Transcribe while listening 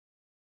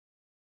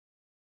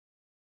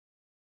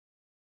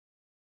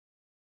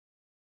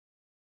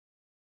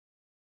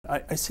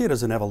I see it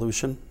as an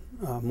evolution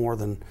more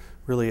than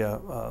really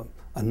a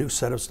new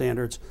set of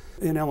standards.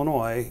 In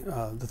Illinois,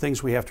 the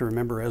things we have to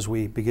remember as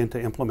we begin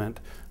to implement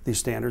these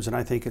standards, and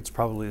I think it's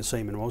probably the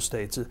same in most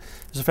states, is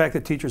the fact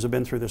that teachers have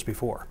been through this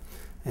before,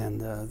 and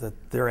that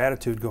their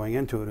attitude going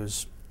into it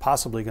is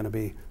possibly going to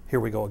be, here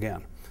we go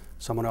again.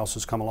 Someone else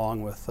has come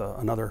along with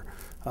another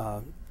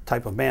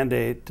type of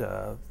mandate.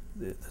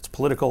 It's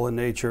political in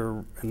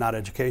nature and not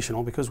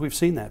educational, because we've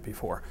seen that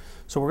before.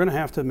 So we're going to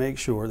have to make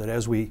sure that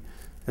as we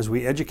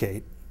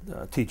educate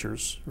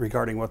teachers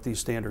regarding what these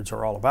standards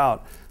are all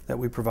about, that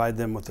we provide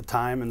them with the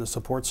time and the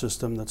support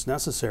system that's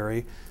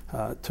necessary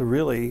to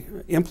really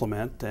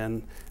implement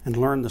and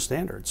learn the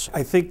standards.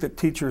 I think that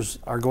teachers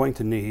are going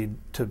to need,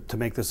 to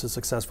make this a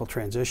successful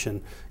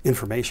transition,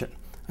 information.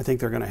 I think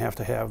they're going to have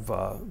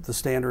the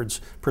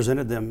standards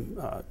presented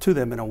to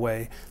them in a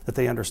way that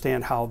they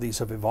understand how these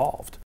have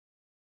evolved.